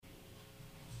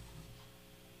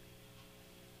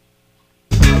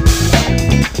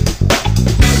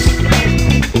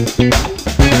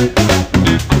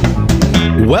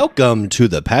Welcome to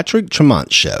the Patrick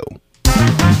Tremont Show.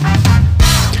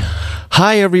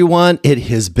 Hi, everyone. It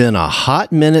has been a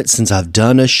hot minute since I've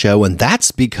done a show, and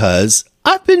that's because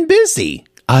I've been busy.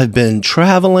 I've been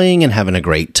traveling and having a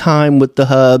great time with the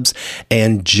hubs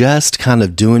and just kind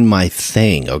of doing my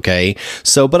thing, okay?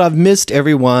 But I've missed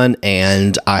everyone,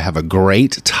 and I have a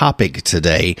great topic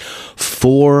today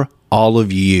for all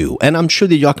of you. And I'm sure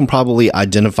that y'all can probably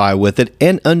identify with it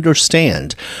and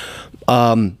understand.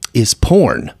 Is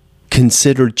porn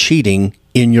considered cheating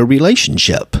in your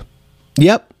relationship?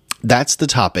 Yep, that's the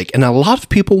topic. And a lot of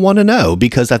people want to know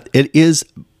because it is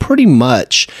pretty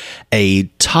much a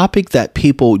topic that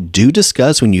people do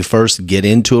discuss when you first get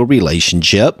into a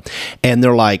relationship. And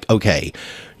they're like, okay,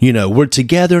 we're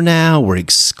together now, we're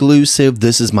exclusive.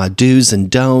 This is my do's and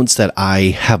don'ts that I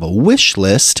have a wish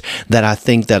list that I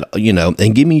think that,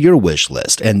 and give me your wish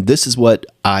list. And this is what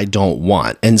I don't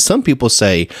want. And some people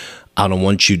say, I don't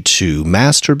want you to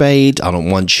masturbate. I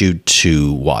don't want you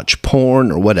to watch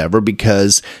porn or whatever,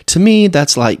 because to me,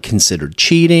 that's like considered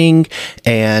cheating.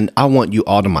 And I want you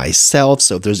all to myself.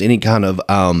 So if there's any kind of,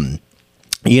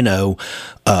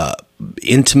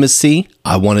 intimacy,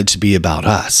 I want it to be about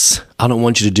us. I don't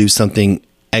want you to do something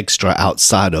extra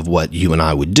outside of what you and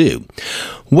I would do.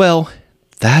 Well,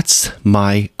 that's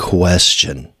my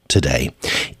question today.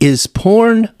 Is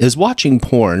watching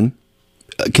porn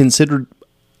considered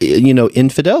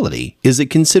infidelity? Is it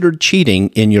considered cheating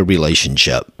in your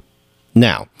relationship?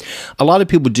 Now, a lot of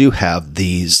people do have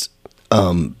these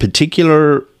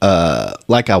particular,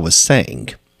 like I was saying,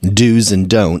 do's and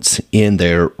don'ts in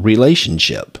their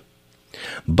relationship.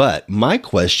 But my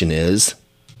question is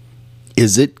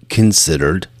it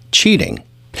considered cheating?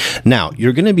 Now,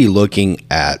 you're going to be looking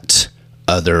at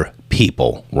other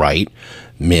people, right?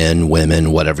 Men,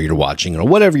 women, whatever you're watching or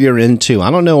whatever you're into. I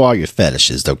don't know all your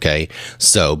fetishes, okay?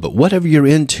 But whatever you're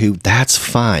into, that's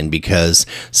fine, because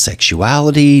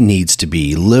sexuality needs to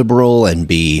be liberal and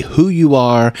be who you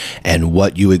are and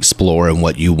what you explore and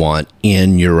what you want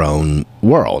in your own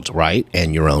world, right?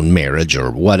 And your own marriage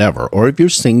or whatever. Or if you're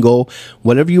single,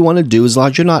 whatever you want to do, as long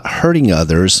as you're not hurting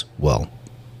others, well,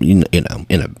 as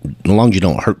long as you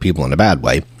don't hurt people in a bad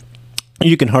way.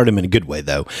 You can hurt them in a good way,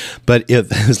 though. But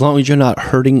as long as you're not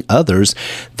hurting others,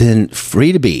 then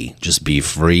free to be. Just be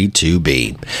free to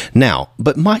be. Now,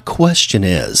 but my question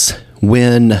is,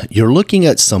 when you're looking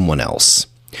at someone else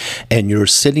and you're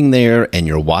sitting there and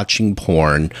you're watching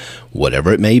porn,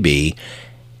 whatever it may be,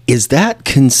 is that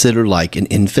considered like an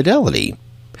infidelity?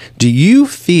 Do you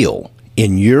feel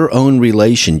in your own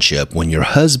relationship when your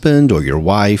husband or your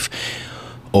wife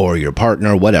or your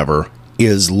partner, whatever,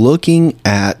 is looking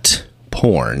at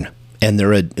porn and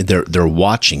they're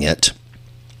watching it,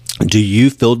 do you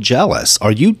feel jealous?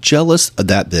 Are you jealous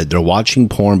that they're watching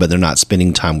porn but they're not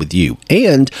spending time with you?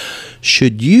 And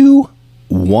should you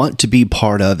want to be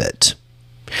part of it?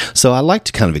 So I'd like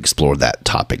to kind of explore that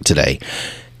topic today.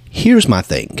 Here's my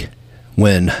thing.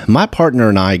 When my partner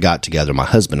and I got together, my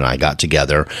husband and I got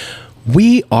together,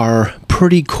 we are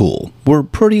pretty cool. We're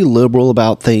pretty liberal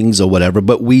about things or whatever,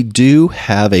 but we do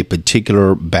have a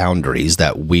particular boundaries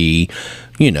that we,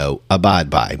 abide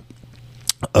by,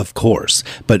 of course.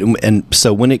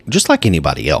 So when it, just like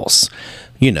anybody else,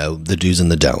 the do's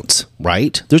and the don'ts,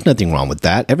 right? There's nothing wrong with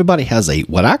that. Everybody has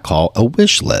what I call a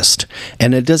wish list,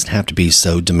 and it doesn't have to be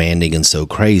so demanding and so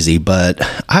crazy, but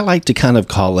I like to kind of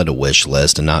call it a wish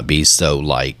list and not be so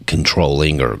like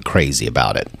controlling or crazy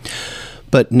about it.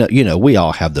 But no, we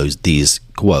all have these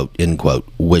quote, end quote,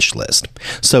 wish list.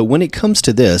 So when it comes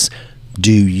to this,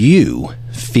 do you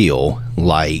feel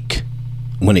like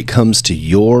when it comes to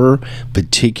your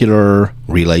particular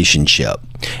relationship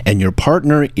and your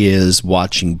partner is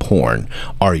watching porn,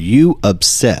 are you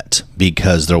upset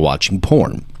because they're watching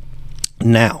porn?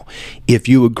 Now, if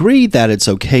you agree that it's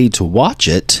okay to watch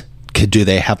it, do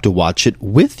they have to watch it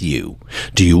with you?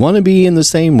 Do you want to be in the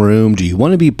same room? Do you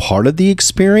want to be part of the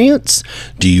experience?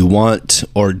 Do you want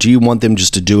them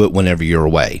just to do it whenever you're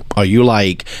away? Are you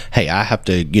like, hey, I have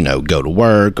to, go to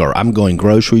work, or I'm going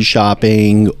grocery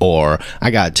shopping, or I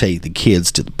got to take the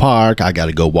kids to the park, I got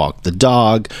to go walk the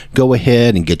dog. Go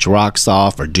ahead and get your rocks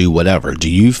off or do whatever. Do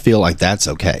you feel like that's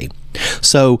okay?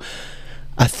 So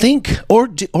I think, or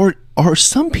are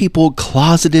some people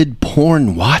closeted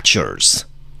porn watchers?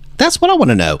 That's what I want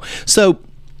to know. So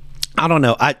I don't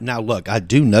know. I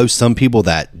do know some people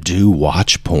that do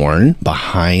watch porn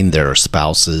behind their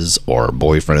spouses or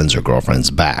boyfriends or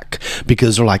girlfriends' back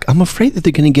because they're like, I'm afraid that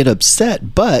they're going to get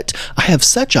upset, but I have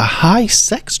such a high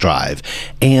sex drive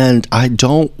and I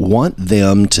don't want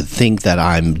them to think that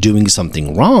I'm doing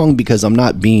something wrong because I'm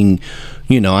not being,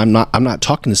 I'm not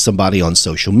talking to somebody on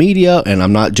social media, and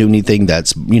I'm not doing anything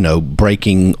that's,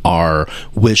 breaking our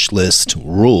wish list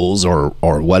rules or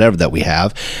whatever that we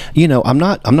have. I'm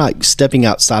not stepping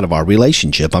outside of our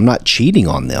relationship. I'm not cheating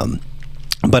on them.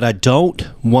 But I don't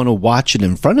want to watch it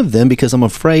in front of them because I'm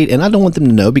afraid, and I don't want them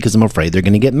to know because I'm afraid they're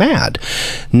going to get mad.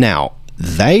 Now,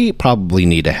 they probably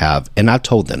need to have, and I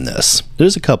told them this,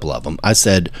 there's a couple of them. I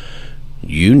said,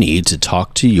 you need to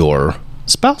talk to your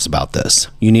spouse about this.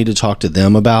 You need to talk to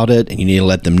them about it, and you need to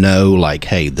let them know, like,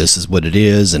 hey, this is what it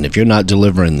is, and if you're not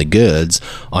delivering the goods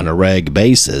on a reg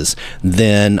basis,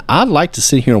 then I'd like to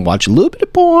sit here and watch a little bit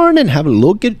of porn and have a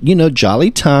little good, jolly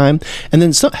time. And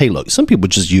then some people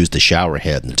just use the shower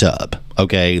head in the tub.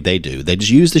 Okay, they do. They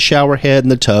just use the shower head in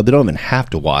the tub. They don't even have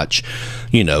to watch,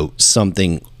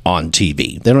 something on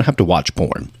TV. They don't have to watch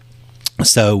porn.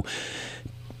 So,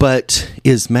 but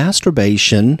is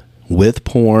masturbation with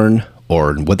porn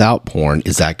or without porn,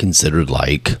 is that considered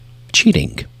like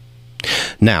cheating?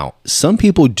 Now, some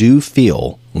people do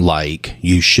feel like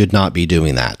you should not be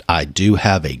doing that. I do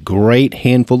have a great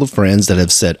handful of friends that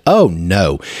have said, oh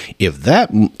no,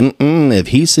 if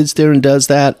he sits there and does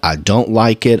that, I don't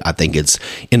like it. I think it's,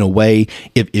 in a way,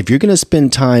 if you're going to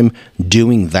spend time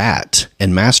doing that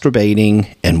and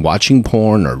masturbating and watching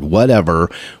porn or whatever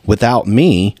without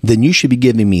me, then you should be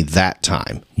giving me that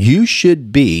time. You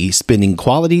should be spending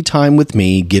quality time with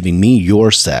me, giving me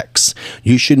your sex.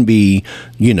 You shouldn't be,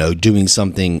 doing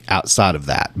something outside of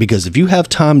that. Because if you have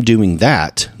time doing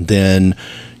that, then,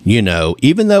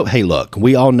 even though, hey, look,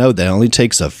 we all know that it only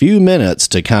takes a few minutes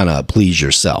to kind of please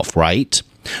yourself, right?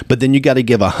 But then you got to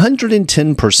give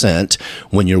 110%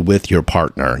 when you're with your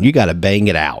partner. You got to bang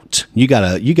it out. You got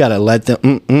to let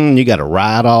them, you got to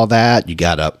ride all that. You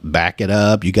got to back it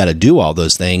up. You got to do all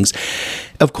those things.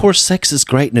 Of course, sex is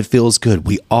great and it feels good.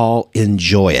 We all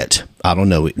enjoy it. I don't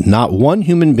know, not one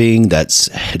human being that's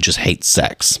just hates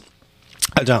sex.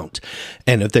 I don't.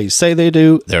 And if they say they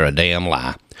do, they're a damn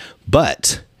lie.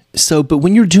 But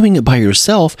when you're doing it by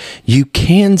yourself, you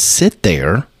can sit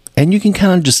there and you can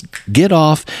kind of just get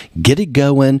off, get it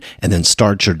going, and then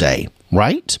start your day,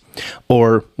 right?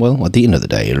 Or, well, at the end of the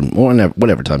day, or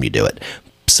whatever time you do it.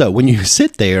 So when you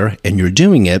sit there and you're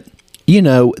doing it,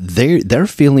 they're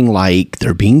feeling like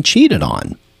they're being cheated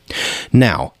on.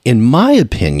 Now, in my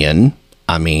opinion,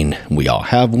 we all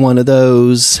have one of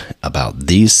those about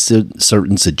these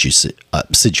certain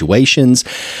situations.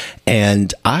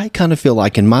 And I kind of feel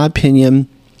like, in my opinion,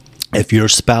 if your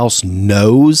spouse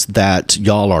knows that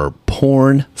y'all are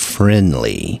porn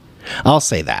friendly, I'll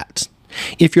say that.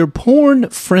 If you're porn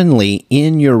friendly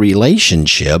in your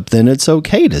relationship, then it's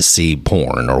okay to see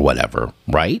porn or whatever,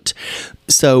 right?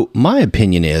 So my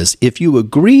opinion is, if you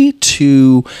agree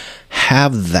to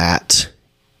have that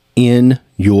in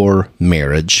your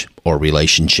marriage or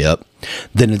relationship,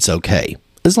 then it's okay.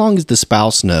 As long as the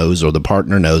spouse knows or the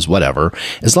partner knows, whatever,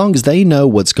 as long as they know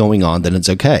what's going on, then it's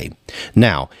okay.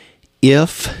 Now,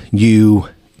 if you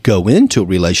go into a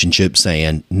relationship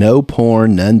saying, no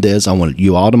porn, none of this, I want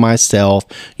you all to myself,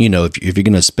 if you're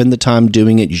going to spend the time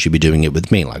doing it, you should be doing it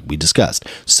with me, like we discussed.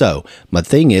 So my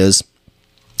thing is,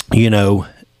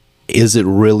 is it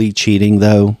really cheating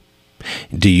though?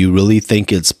 Do you really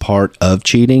think it's part of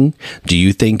cheating?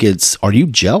 Are you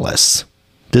jealous?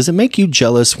 Does it make you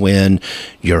jealous when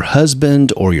your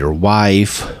husband or your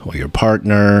wife or your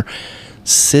partner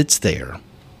sits there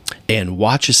and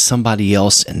watches somebody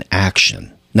else in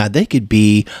action? Now, they could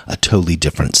be a totally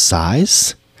different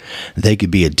size. They could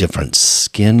be a different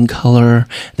skin color.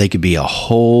 They could be a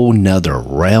whole nother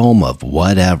realm of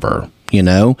whatever.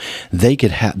 They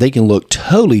can look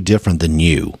totally different than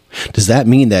you. Does that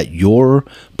mean that your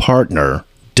partner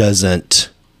doesn't,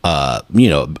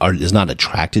 is not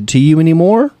attracted to you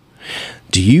anymore?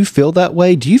 Do you feel that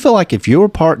way? Do you feel like if your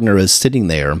partner is sitting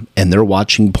there and they're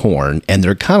watching porn and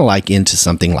they're kind of like into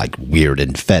something like weird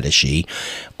and fetishy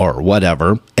or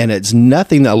whatever, and it's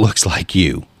nothing that looks like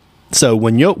you? So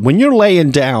when you're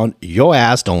laying down, your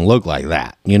ass don't look like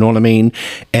that. You know what I mean?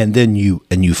 And then you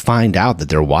find out that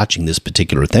they're watching this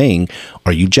particular thing.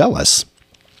 Are you jealous?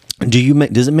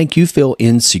 Does it make you feel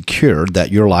insecure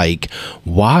that you're like,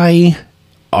 why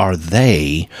are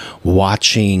they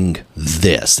watching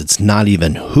this? It's not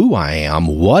even who I am,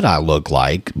 what I look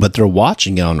like, but they're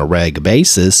watching it on a reg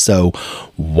basis. So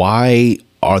why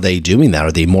are they doing that?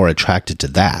 Are they more attracted to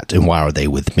that? And why are they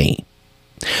with me?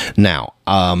 Now,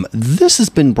 this has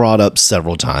been brought up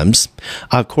several times.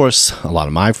 Of course, a lot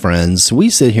of my friends, we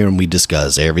sit here and we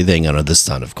discuss everything under the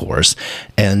sun, of course.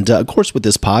 And of course, with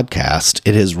this podcast,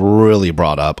 it has really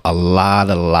brought up a lot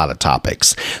of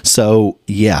topics. So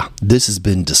yeah, this has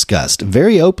been discussed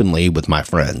very openly with my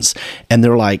friends. And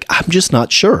they're like, I'm just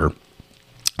not sure.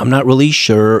 I'm not really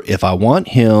sure if I want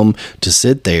him to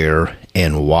sit there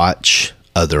and watch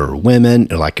other women,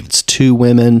 or like if it's two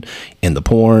women in the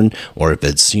porn, or if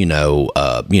it's,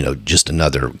 just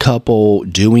another couple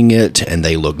doing it and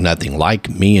they look nothing like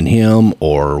me and him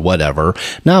or whatever.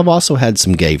 Now, I've also had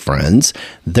some gay friends.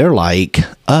 They're like,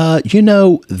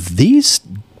 this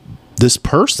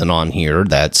person on here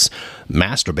that's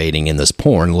masturbating in this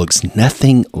porn looks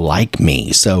nothing like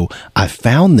me. So I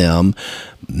found them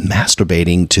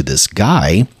masturbating to this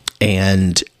guy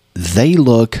and they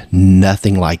look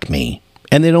nothing like me.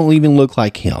 And they don't even look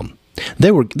like him.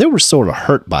 They were sort of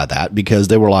hurt by that because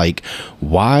they were like,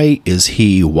 why is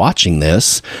he watching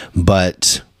this,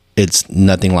 but it's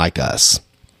nothing like us?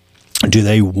 Do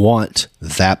they want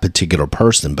that particular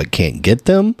person but can't get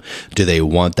them? Do they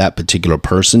want that particular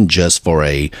person just for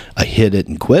a hit it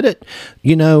and quit it?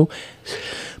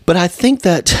 But I think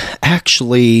that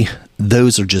actually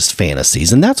those are just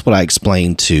fantasies. And that's what I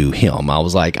explained to him. I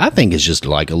was like, I think it's just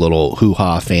like a little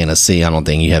hoo-ha fantasy. I don't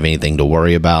think you have anything to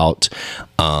worry about.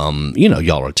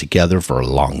 Y'all are together for a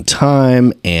long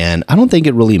time, and I don't think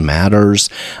it really matters.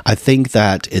 I think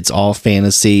that it's all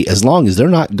fantasy as long as they're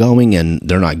not going and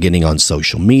they're not getting on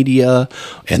social media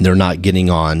and they're not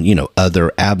getting on,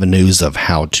 other avenues of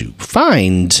how to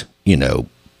find,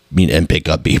 and pick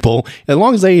up people. As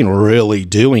long as they ain't really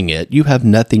doing it, you have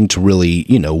nothing to really,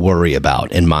 worry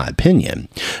about, in my opinion.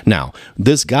 Now,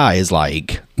 this guy is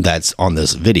like, that's on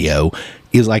this video,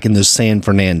 is like in the San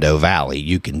Fernando Valley.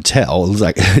 You can tell it's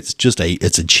like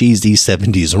it's a cheesy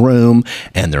 70s room,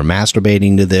 and they're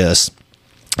masturbating to this.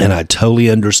 And I totally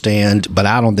understand, but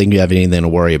I don't think you have anything to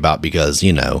worry about because,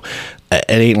 it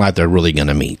ain't like they're really going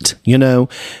to meet,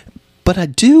 But I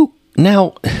do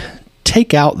now.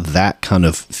 Take out that kind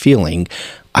of feeling,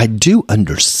 I do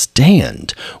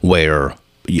understand where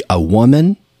a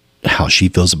woman, how she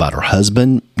feels about her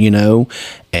husband,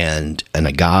 and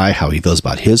a guy, how he feels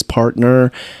about his partner.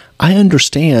 I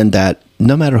understand that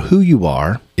no matter who you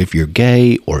are, if you're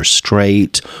gay or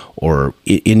straight or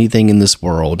anything in this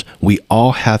world, we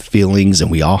all have feelings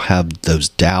and we all have those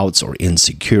doubts or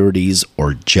insecurities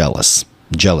or jealousy.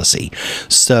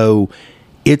 So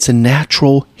it's a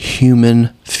natural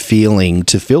human feeling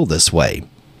to feel this way.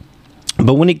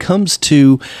 But when it comes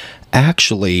to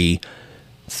actually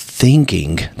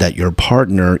thinking that your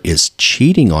partner is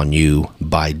cheating on you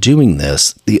by doing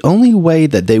this, the only way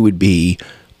that they would be,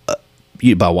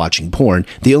 by watching porn,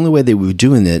 the only way they would be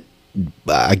doing it,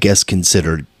 I guess,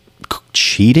 considered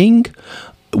cheating,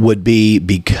 would be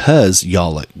because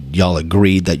y'all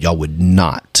agreed that y'all would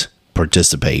not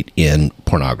participate in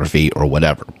pornography or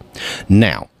whatever.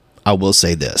 Now, I will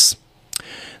say this.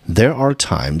 There are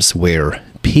times where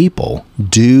people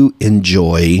do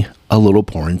enjoy a little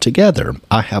porn together.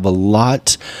 I have a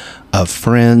lot of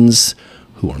friends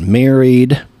who are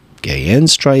married, gay and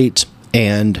straight,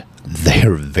 and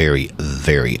they're very,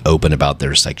 very open about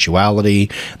their sexuality.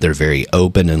 They're very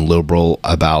open and liberal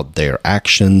about their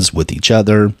actions with each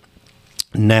other.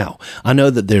 Now, I know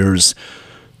that there's,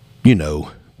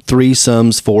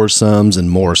 threesomes, foursomes, and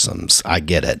moresomes. I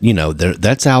get it.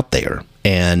 That's out there.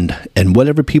 And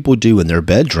whatever people do in their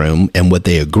bedroom and what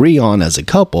they agree on as a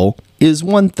couple is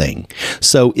one thing.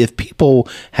 So if people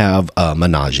have a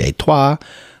menage a trois,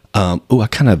 I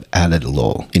kind of added a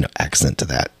little, accent to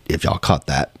that, if y'all caught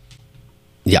that.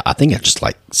 Yeah, I think I just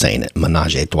like saying it,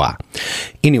 menage a trois.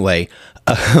 Anyway,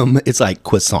 it's like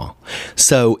croissant.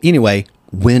 So anyway,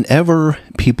 whenever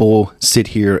people sit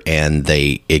here and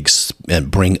they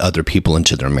and bring other people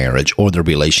into their marriage or their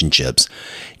relationships,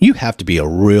 you have to be a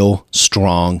real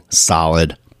strong,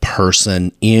 solid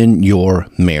person in your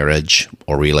marriage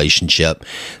or relationship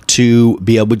to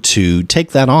be able to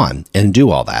take that on and do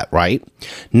all that, right?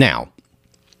 Now,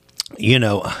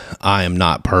 I am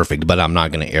not perfect, but I'm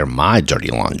not going to air my dirty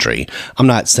laundry. I'm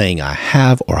not saying I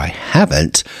have or I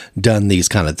haven't done these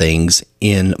kind of things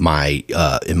in my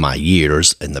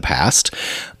years in the past.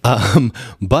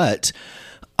 But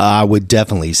I would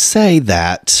definitely say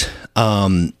that,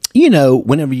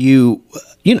 whenever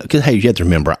because, hey, you have to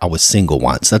remember, I was single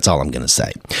once. That's all I'm going to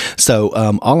say. So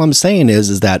all I'm saying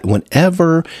is that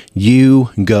whenever you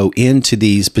go into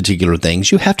these particular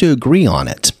things, you have to agree on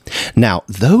it. Now,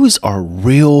 those are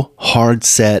real hard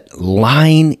set,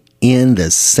 line in the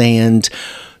sand,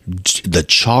 the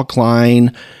chalk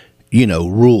line.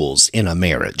 rules in a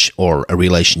marriage or a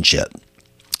relationship.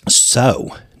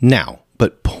 So now,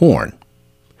 but porn.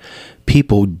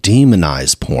 People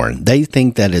demonize porn. They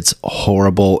think that it's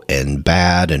horrible and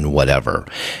bad and whatever.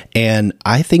 And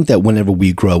I think that whenever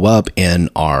we grow up in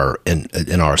our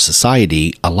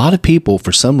society, a lot of people,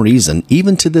 for some reason,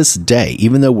 even to this day,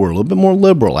 even though we're a little bit more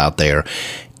liberal out there,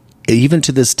 even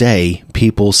to this day,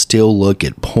 people still look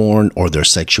at porn or their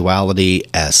sexuality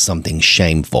as something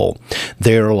shameful.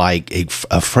 They're like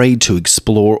afraid to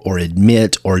explore or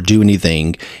admit or do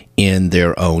anything in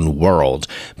their own world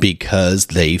because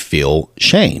they feel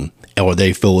shame or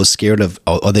they feel scared of,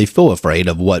 or they feel afraid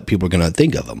of what people are going to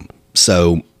think of them.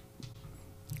 So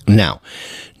now,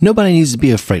 nobody needs to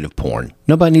be afraid of porn.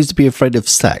 Nobody needs to be afraid of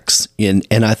sex. And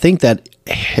I think that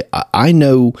I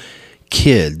know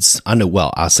kids,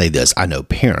 I'll say this, I know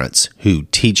parents who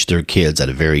teach their kids at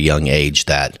a very young age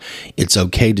that it's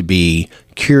okay to be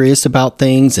curious about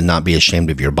things and not be ashamed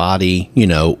of your body,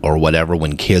 or whatever,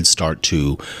 when kids start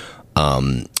to,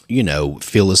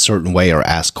 feel a certain way or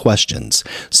ask questions.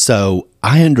 So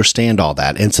I understand all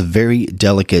that. And it's a very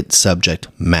delicate subject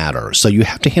matter. So you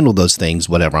have to handle those things,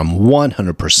 whatever. I'm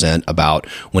 100% about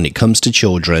when it comes to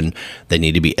children, they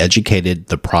need to be educated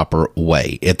the proper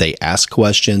way. If they ask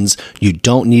questions, you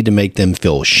don't need to make them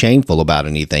feel shameful about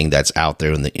anything that's out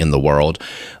there in the world.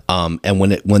 And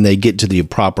when they get to the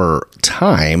proper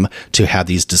time to have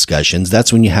these discussions,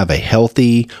 that's when you have a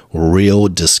healthy, real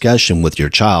discussion with your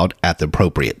child at the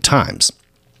appropriate times.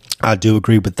 I do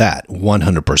agree with that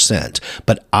 100%.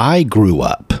 But I grew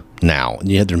up now, and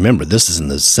you have to remember, this is in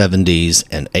the 70s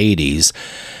and 80s,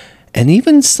 and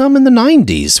even some in the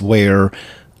 90s, where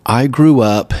I grew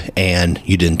up and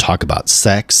you didn't talk about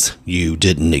sex. You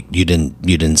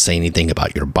didn't say anything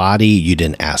about your body. You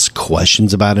didn't ask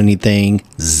questions about anything.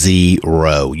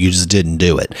 Zero. You just didn't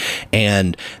do it.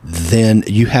 And then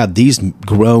you have these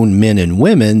grown men and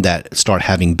women that start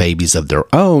having babies of their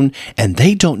own, and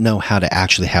they don't know how to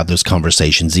actually have those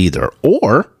conversations either.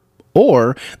 Or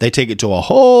they take it to a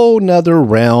whole nother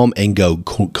realm and go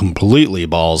completely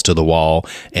balls to the wall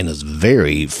and is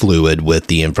very fluid with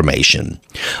the information.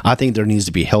 I think there needs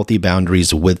to be healthy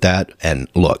boundaries with that. And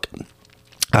look,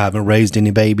 I haven't raised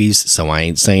any babies, so I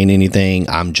ain't saying anything.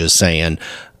 I'm just saying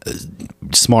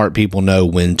smart people know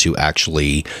when to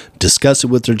actually discuss it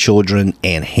with their children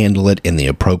and handle it in the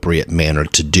appropriate manner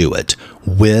to do it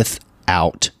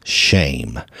without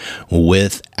shame,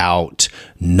 without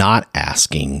not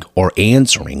asking or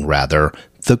answering, rather,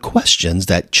 the questions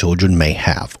that children may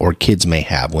have or kids may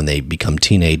have when they become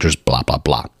teenagers, blah, blah,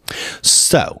 blah.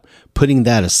 So, putting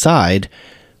that aside,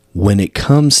 when it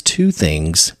comes to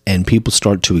things and people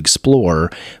start to explore,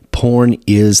 porn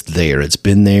is there. It's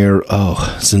been there,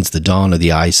 since the dawn of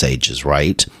the ice ages,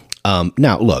 right?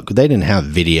 Now, look, they didn't have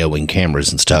video and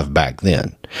cameras and stuff back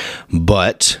then,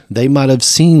 but they might have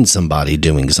seen somebody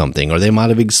doing something, or they might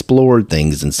have explored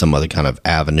things in some other kind of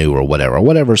avenue or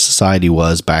whatever society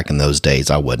was back in those days.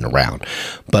 I wasn't around,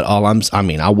 but I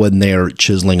wasn't there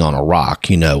chiseling on a rock,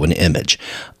 an image.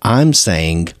 I'm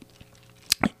saying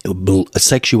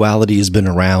sexuality has been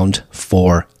around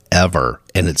forever,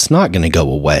 and it's not going to go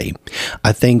away.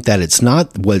 I think that it's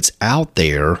not what's out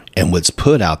there and what's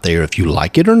put out there, if you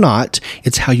like it or not.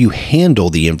 It's how you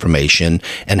handle the information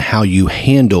and how you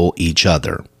handle each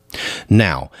other.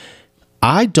 Now,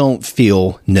 I don't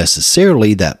feel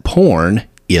necessarily that porn,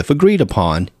 if agreed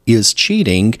upon, is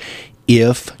cheating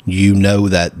if you know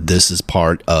that this is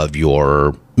part of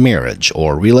your marriage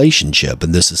or relationship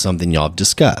and this is something y'all have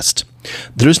discussed.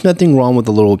 There's nothing wrong with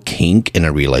a little kink in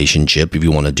a relationship if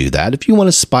you want to do that. If you want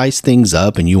to spice things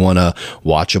up and you want to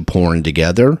watch a porn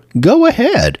together, go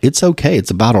ahead. It's okay. It's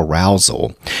about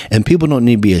arousal. And people don't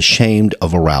need to be ashamed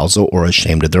of arousal or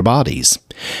ashamed of their bodies.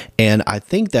 And I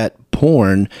think that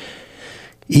porn,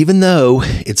 even though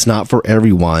it's not for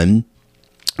everyone,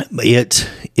 it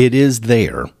is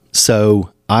there.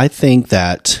 So I think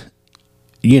that,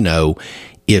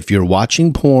 if you're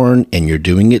watching porn and you're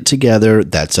doing it together,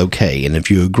 that's okay. And if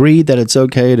you agree that it's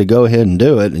okay to go ahead and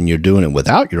do it and you're doing it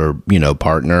without your,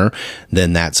 partner,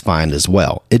 then that's fine as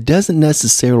well. It doesn't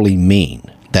necessarily mean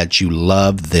that you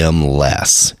love them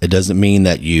less. It doesn't mean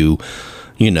that you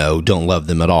don't love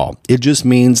them at all. It just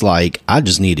means like, I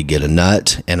just need to get a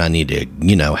nut and I need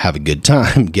to, have a good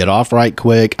time, get off right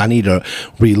quick. I need to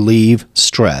relieve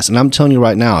stress. And I'm telling you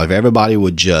right now, if everybody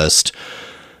would just,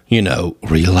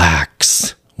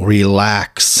 relax,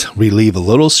 relieve a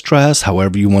little stress,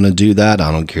 however you want to do that.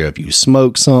 I don't care if you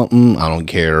smoke something. I don't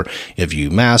care if you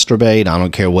masturbate. I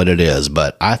don't care what it is.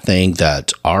 But I think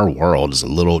that our world is a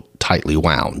little tightly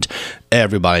wound.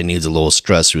 Everybody needs a little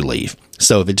stress relief.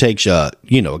 So if it takes you,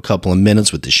 a couple of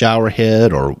minutes with the shower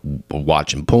head or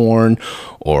watching porn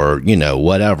or,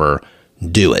 whatever,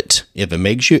 do it. If it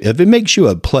makes you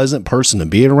a pleasant person to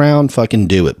be around, fucking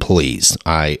do it, please.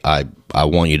 I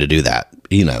want you to do that.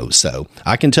 So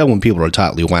I can tell when people are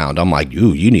tightly wound. I'm like,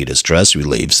 ooh, you need a stress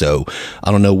relief. So I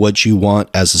don't know what you want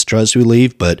as a stress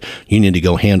relief, but you need to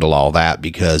go handle all that,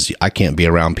 because I can't be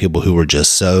around people who are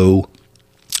just so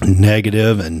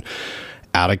negative and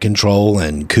out of control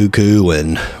and cuckoo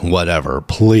and whatever.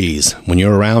 Please, when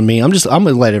you're around me, I'm going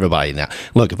to let everybody know.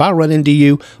 Look, if I run into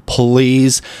you,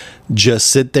 please just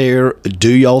sit there,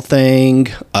 do your thing.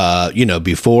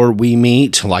 Before we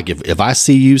meet, like if I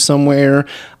see you somewhere,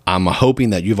 I'm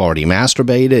hoping that you've already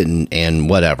masturbated and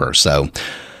whatever. So,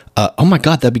 oh my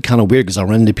God, that'd be kind of weird, because I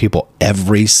run into people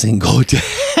every single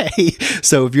day.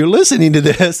 So if you're listening to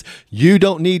this, you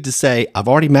don't need to say, I've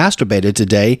already masturbated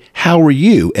today. How are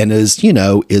you? And is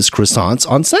croissants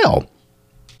on sale?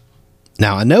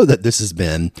 Now, I know that this has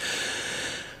been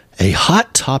a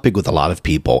hot topic with a lot of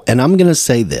people, and I'm going to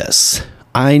say this.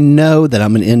 I know that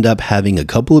I'm going to end up having a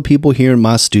couple of people here in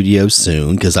my studio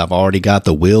soon, because I've already got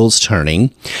the wheels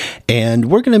turning, and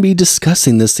we're going to be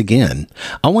discussing this again.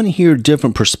 I want to hear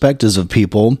different perspectives of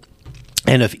people,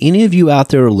 and if any of you out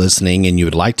there are listening and you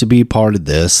would like to be part of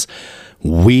this,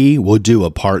 we will do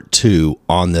a part 2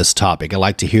 on this topic. I'd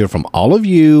like to hear from all of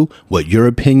you what your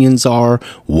opinions are,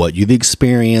 what you've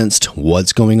experienced,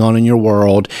 what's going on in your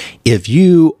world. If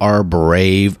you are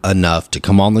brave enough to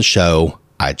come on the show,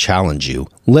 I challenge you.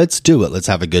 Let's do it. Let's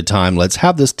have a good time. Let's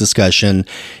have this discussion.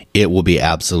 It will be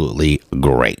absolutely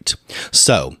great.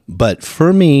 So, but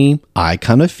for me, I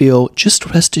kind of feel, just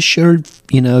rest assured,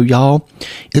 y'all,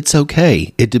 it's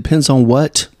okay. It depends on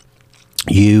what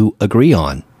you agree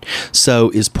on. So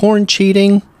is porn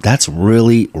cheating? That's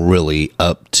really, really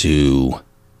up to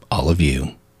all of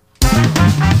you.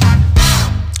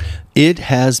 It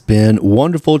has been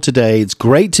wonderful today. It's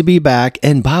great to be back.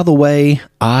 And by the way,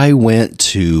 I went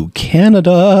to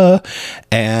Canada,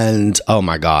 and oh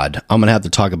my God, I'm going to have to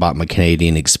talk about my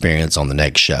Canadian experience on the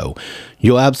next show.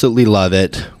 You'll absolutely love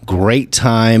it. Great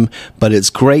time, but it's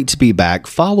great to be back.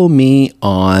 Follow me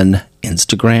on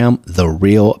Instagram, The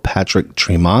Real Patrick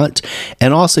Tremont.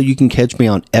 And also you can catch me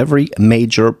on every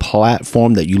major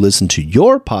platform that you listen to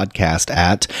your podcast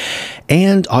at.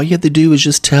 And all you have to do is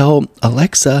just tell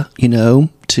Alexa,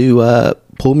 to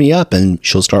pull me up, and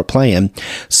she'll start playing.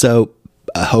 So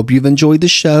I hope you've enjoyed the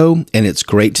show, and it's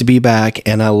great to be back,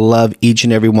 and I love each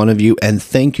and every one of you, and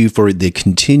thank you for the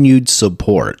continued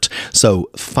support. So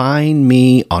find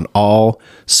me on all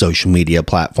social media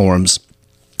platforms,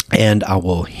 and I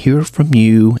will hear from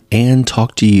you and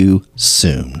talk to you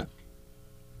soon.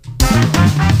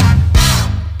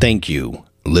 Thank you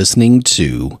for listening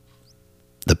to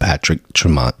The Patrick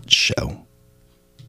Tremont Show.